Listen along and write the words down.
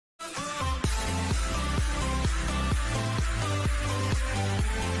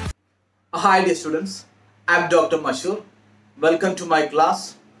Hi dear students, I am Dr. Mashur. Welcome to my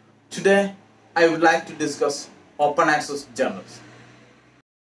class. Today I would like to discuss open access journals.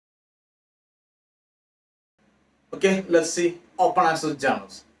 Okay, let's see open access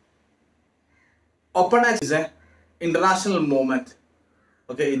journals. Open access is an international movement.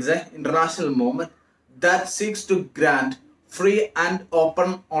 Okay, it's an international movement that seeks to grant free and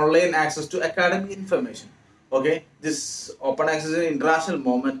open online access to academic information. Okay, this open access is an international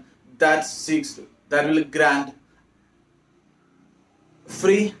movement that will grant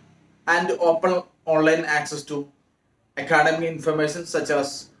free and open online access to academic information such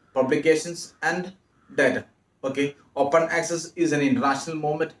as publications and data. Okay, open access is an international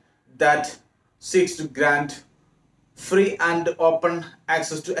movement that seeks to grant free and open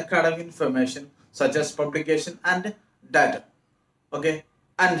access to academic information such as publication and data. Okay,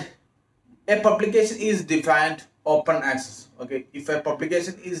 and a publication is defined open access. Okay, if a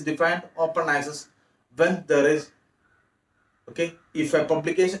publication is defined open access when there is, okay, if a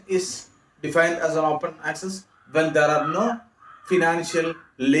publication is defined as an open access when there are no financial,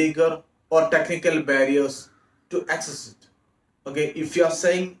 legal or technical barriers to access it. Okay, if you are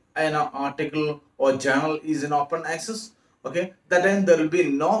saying an article or journal is an open access, okay, that then there will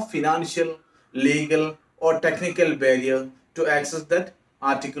be no financial, legal or technical barrier to access that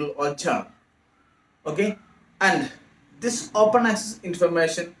article or journal. Okay, and this open access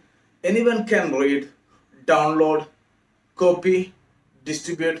information anyone can read, download, copy,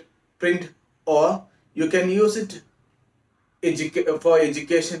 distribute, print, or you can use it for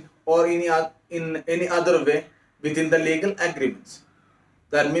education or in any other way within the legal agreements.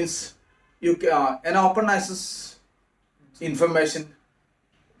 That means an open access information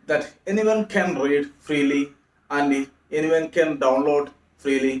that anyone can read freely and anyone can download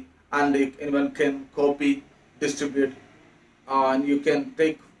freely and anyone can copy, distribute, and you can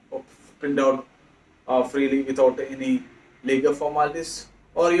take print out freely without any legal formalities,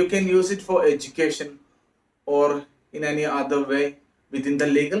 or you can use it for education or in any other way within the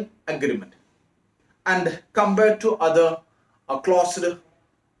legal agreement. And compared to other closed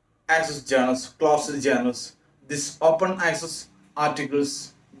access journals, this open access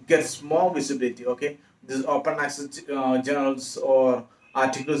articles gets more visibility. Okay, these open access journals or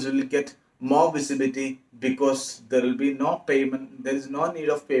articles will get more visibility because there will be no payment, there is no need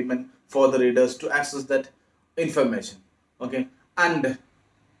of payment for the readers to access that information. Okay, and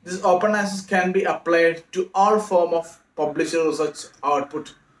this open access can be applied to all form of published research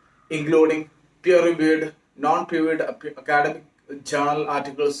output, including peer-reviewed, non-peer-reviewed academic journal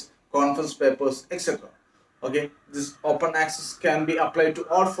articles, conference papers, etc. Okay, this open access can be applied to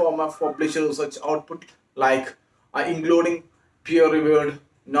all form of published research output, like including peer-reviewed,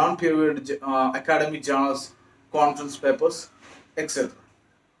 non-peer-reviewed academic journals, conference papers, etc.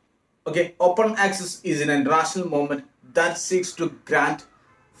 Okay, open access is an international movement that seeks to grant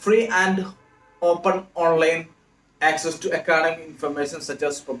free and open online access to academic information such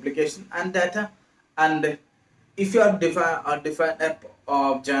as publication and data. And if you are define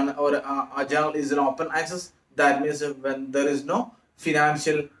a journal or a journal is an open access, that means when there is no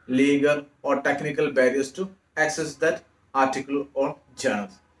financial, legal or technical barriers to access that article or journal.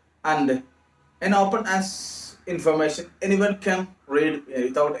 And an open access information anyone can read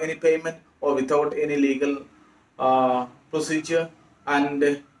without any payment or without any legal procedure,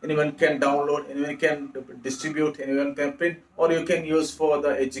 and anyone can download, anyone can distribute, anyone can print, or you can use for the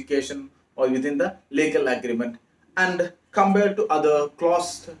education or within the legal agreement. And compared to other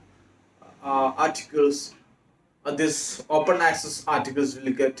closed articles, this open access articles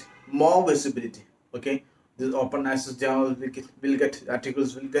will get more visibility. Okay, this open access journals will get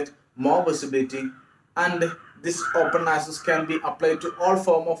articles will get more visibility, and this open access can be applied to all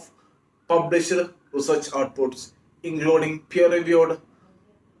form of published research outputs, including peer-reviewed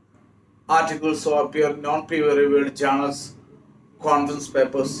articles or non-peer-reviewed journals, conference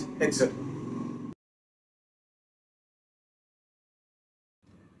papers, etc.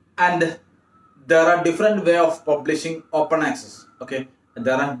 And there are different way of publishing open access. Okay,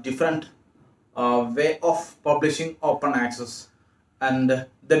 there are different way of publishing open access, and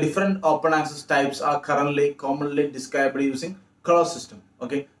the different open access types are currently commonly described using color system.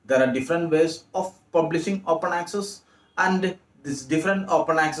 Okay, there are different ways of publishing open access, and these different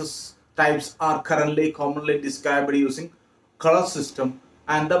open access types are currently commonly described using color system,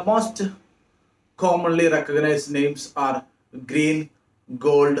 and the most commonly recognized names are green,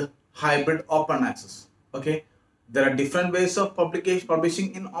 gold, hybrid, open access. Okay, there are different ways of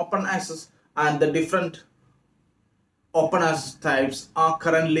publishing in open access, and the different open access types are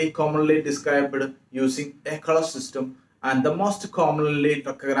currently commonly described using a color system, and the most commonly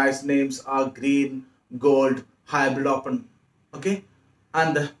recognized names are green, gold, hybrid open. Okay,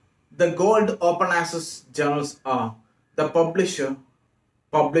 and the gold open access journals are the publisher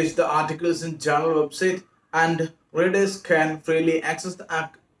publish the articles in journal website, and readers can freely access the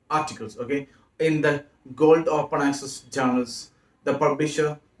articles. Okay, in the gold open access journals, the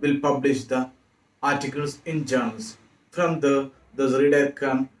publisher will publish the articles in journals. From the reader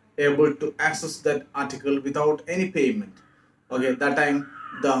can able to access that article without any payment. Okay, that time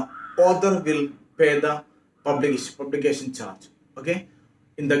the author will pay the publication charge. Okay,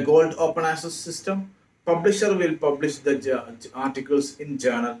 in the gold open access system, publisher will publish the articles in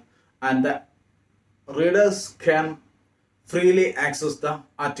journal, and the readers can freely access the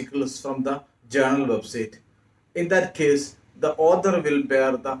articles from the journal website. In that case, the author will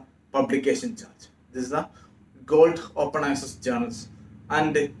bear the publication charge. This is the gold open access journals.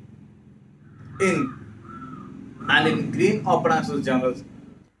 And in and in green open access journals,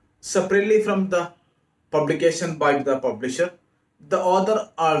 separately from the publication by the publisher, the author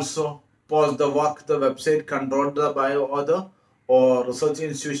also posts the work the website controlled by author or research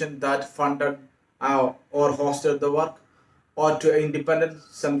institution that funded or hosted the work, or to an independent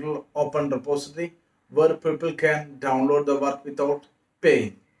central open repository where people can download the work without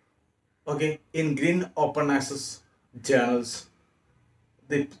paying. Okay, in green open access journals,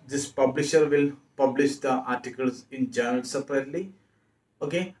 this publisher will publish the articles in journal separately.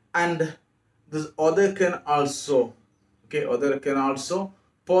 Okay, and this author can also, author can also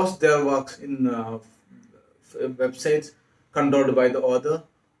post their works in websites controlled by the author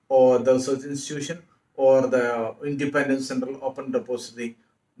or the research institution or the independent central open repository,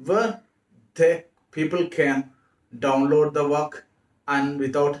 where the people can download the work and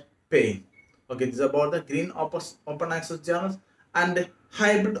without paying. Okay, this is about the green open access journals and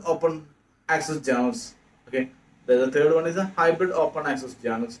hybrid open access journals. Okay, the third one is a hybrid open access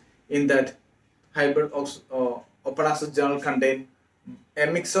journals. In that, hybrid open access journal contain a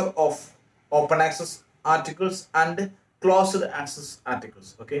mixture of open access articles and closed access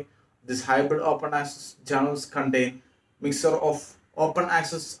articles. Okay, this hybrid open access journals contain mixture of open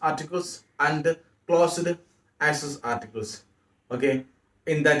access articles and closed access articles. Okay,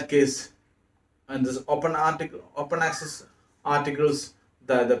 in that case, and this open access articles,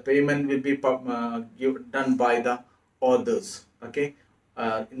 the payment will be done by the authors. Okay,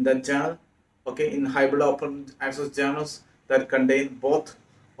 in that journal. Okay, in hybrid open access journals that contain both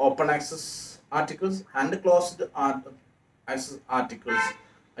open access articles and closed access articles.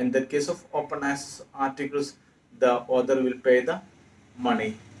 In the case of open access articles, the author will pay the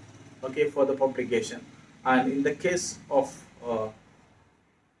money, okay, for the publication. And in the case of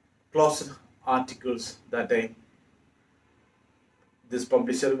closed articles, that time this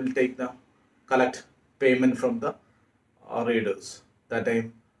publisher will take the collect payment from the readers. That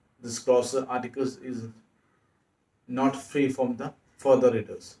time this closed articles is not free from the for the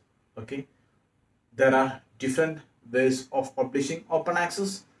readers. Okay, there are different ways of publishing open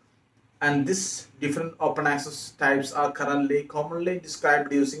access, and this different open access types are currently commonly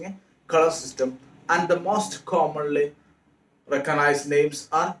described using a color system, and the most commonly recognized names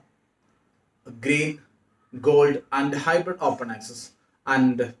are green, gold, and hybrid open access.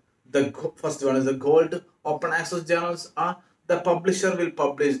 And the first one is the gold open access journals are the publisher will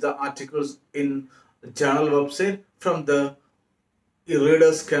publish the articles in journal website. From the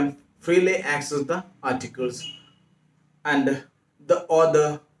readers can freely access the articles, and the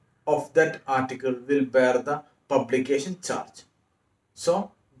author of that article will bear the publication charge,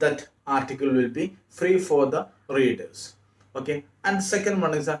 so that article will be free for the readers. Okay, and the second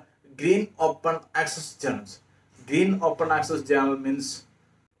one is a green open access journals. Green open access journal means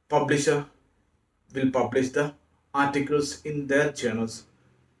publisher will publish the articles in their journals.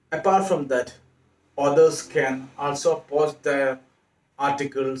 Apart from that, authors can also post their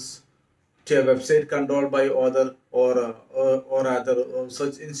articles to a website controlled by author or other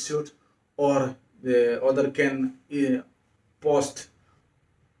such institute, or the author can post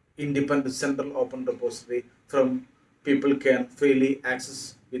independent central open repository from people can freely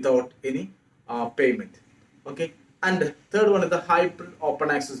access without any payment. Okay, and third one is the hybrid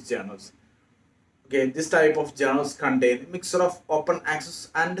open access journals. Okay, this type of journals contain mixture of open access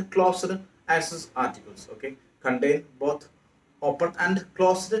and closed access articles. Okay, contain both open and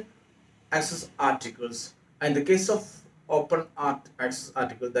closed access articles. In the case of open access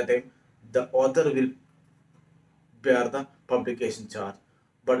article, that time the author will bear the publication charge,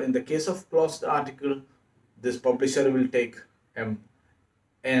 but in the case of closed article, this publisher will take an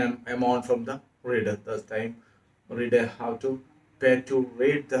amount from the reader. That time reader have to pay to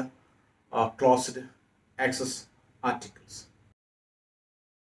read the closed access articles.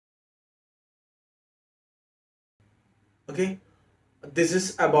 Okay, this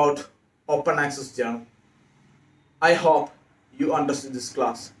is about open access journal. I hope you understood this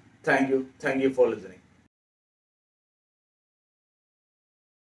class. Thank you for listening.